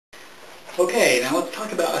Okay, now let's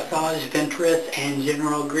talk about Asajj, Ventress, and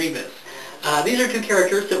General Grievous. These are two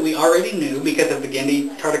characters that we already knew because of the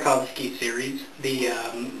Gendy Tartakovsky series, the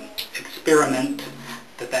experiment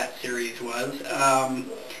that series was.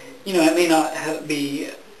 It may not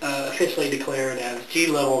be officially declared as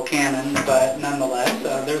G-level canon, but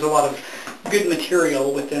nonetheless, there's a lot of good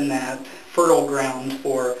material within that fertile ground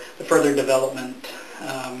for the further development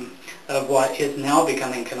of what is now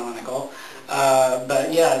becoming canonical.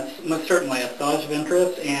 But yeah, it's most certainly Asajj,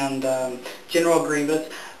 Ventress, and General Grievous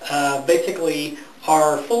basically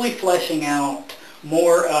are fully fleshing out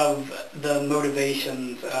more of the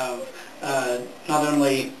motivations of not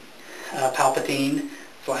only Palpatine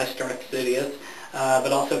 / Darth Sidious,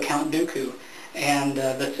 but also Count Dooku and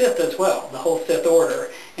the Sith as well, the whole Sith Order.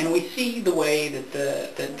 And we see the way that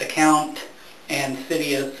the Count and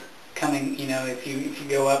Sidious coming, if you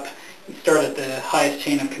go up, you start at the highest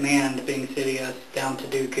chain of command, being Sidious, down to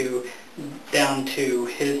Dooku, down to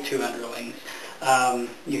his two underlings.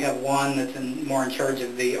 You have one that's more in charge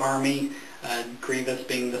of the army, Grievous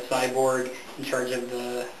being the cyborg, in charge of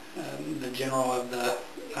the general of the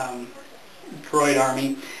droid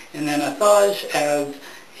army, and then Asajj as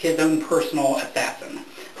his own personal assassin.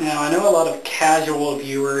 Now, I know a lot of casual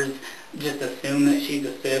viewers just assume that she's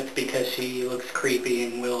a Sith because she looks creepy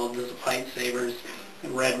and wields lightsabers,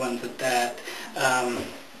 red ones at that.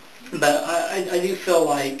 But I do feel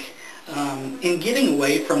like in getting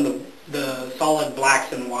away from the solid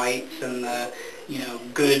blacks and whites and the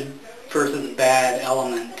good versus bad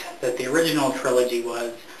element that the original trilogy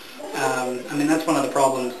was, that's one of the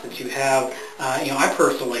problems that you have. I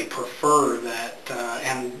personally prefer that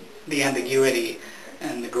and the ambiguity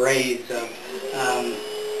and the grays of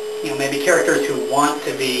maybe characters who want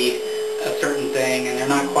to be a certain thing and they're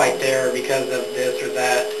not quite there because of this or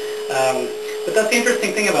that. But that's the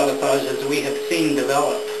interesting thing about Asajj, is we have seen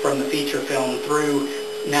develop from the feature film through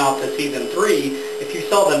now to season 3. If you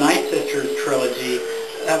saw the Night Sisters trilogy,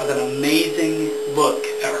 that was an amazing look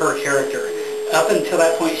at her character. Up until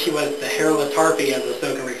that point, she was the hairless harpy, as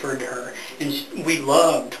Ahsoka referred to her, and we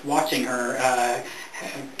loved watching her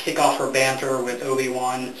kick off her banter with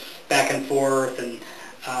Obi-Wan back and forth, and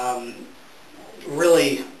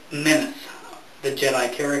really menace the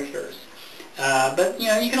Jedi characters. But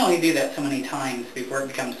you can only do that so many times before it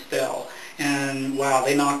becomes stale. And wow,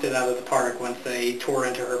 they knocked it out of the park once they tore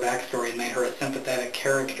into her backstory and made her a sympathetic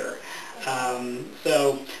character.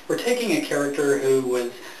 So we're taking a character who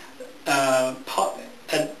was a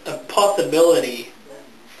possibility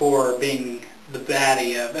for being the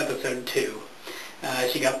baddie of Episode 2.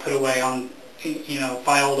 She got put away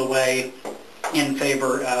filed away in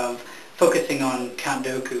favor of focusing on Count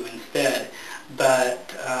Dooku instead.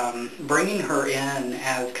 But bringing her in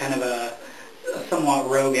as kind of a somewhat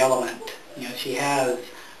rogue element, she has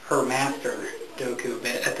her master, Dooku,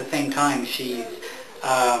 but at the same time she's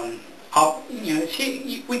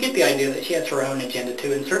we get the idea that she has her own agenda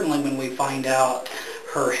too, and certainly when we find out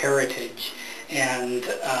her heritage and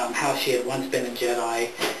how she had once been a Jedi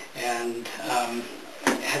and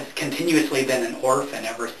has continuously been an orphan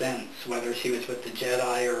ever since, whether she was with the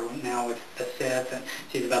Jedi or now with the Sith, and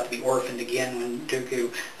she's about to be orphaned again when Dooku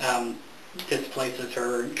displaces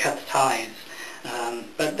her and cuts ties.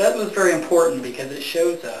 But that was very important because it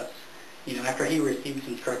shows us, after he receives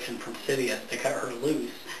instruction from Sidious to cut her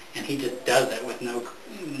loose, and he just does it with no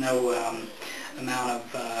amount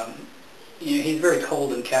of, he's very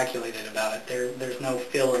cold and calculated about it. There's no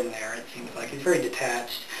feeling there, it seems like. He's very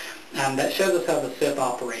detached. That shows us how the Sith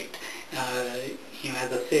operate.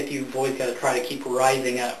 As a Sith, you've always got to try to keep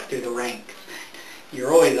rising up through the ranks.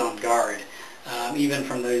 You're always on guard, even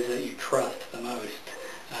from those that you trust the most.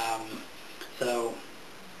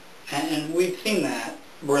 And we've seen that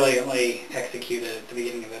brilliantly executed at the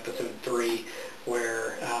beginning of Episode 3,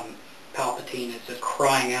 where Palpatine is just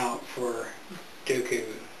crying out for Dooku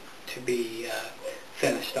to be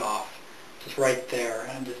finished off, just right there,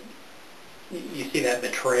 and just you see that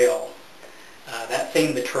betrayal, that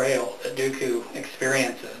same betrayal that Dooku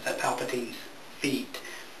experiences at Palpatine's feet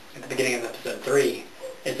at the beginning of Episode 3.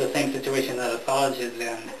 It's the same situation that Asajj is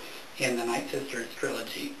in the Night Sisters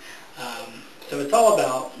trilogy. So it's all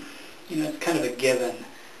about, it's kind of a given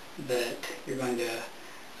that you're going to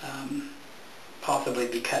possibly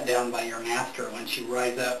be cut down by your master once you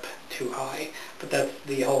rise up too high. But that's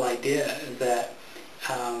the whole idea, is that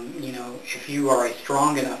if you are a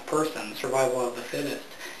strong enough person, survival of the fittest,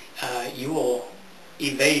 you will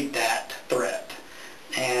evade that threat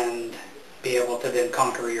and be able to then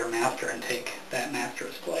conquer your master and take that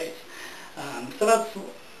master's place. So that's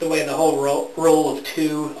the way the whole rule of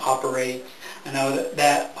two operates. I know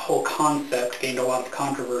that whole concept gained a lot of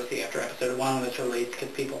controversy after episode 1 was released because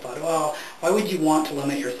people thought, well, why would you want to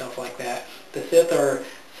limit yourself like that? The Sith are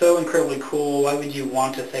so incredibly cool. Why would you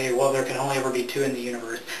want to say, well, there can only ever be 2 in the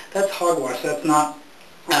universe? That's hogwash. That's not,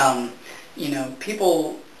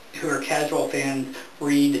 people who are casual fans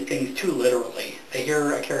read things too literally. They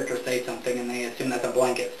hear a character say something and they assume that's a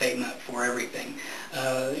blanket statement for everything.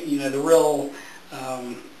 The real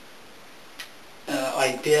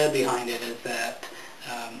idea behind it is that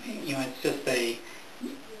it's just a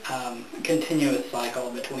continuous cycle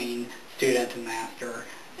between student and master,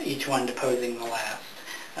 each one deposing the last.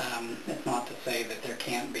 It's not to say that there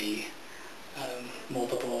can't be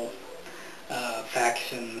multiple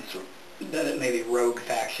factions, maybe rogue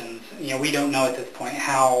factions. We don't know at this point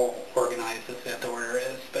how organized the Sith Order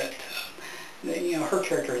is, but her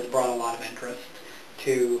character has brought a lot of interest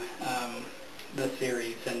to the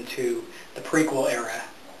series and to the prequel era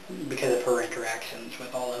because of her interactions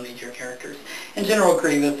with all the major characters. In general,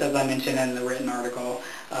 Grievous, as I mentioned in the written article,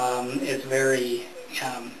 is very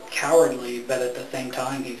cowardly, but at the same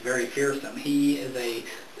time he's very fearsome. He is a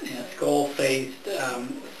skull-faced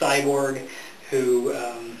cyborg who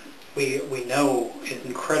we know is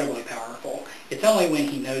incredibly powerful. It's only when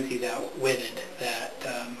he knows he's outwitted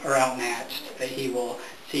or outmatched that he will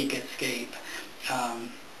seek escape.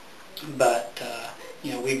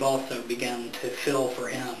 We've also begun to feel for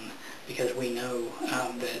him because we know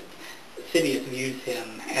that Sidious views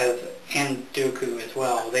him and Dooku as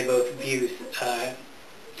well. They both view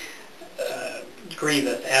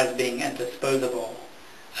Grievous as being a disposable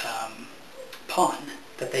pawn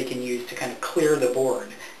that they can use to kind of clear the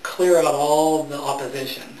board, clear out all the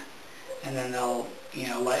opposition, and then they'll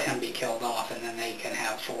let him be killed off, and then they can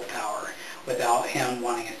have full power without him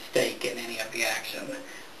wanting a stake in any of the action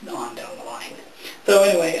on down the line. So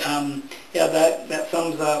anyway, that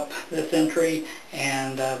sums up this entry,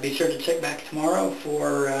 and be sure to check back tomorrow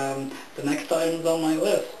for the next items on my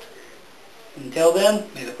list. Until then,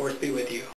 may the Force be with you.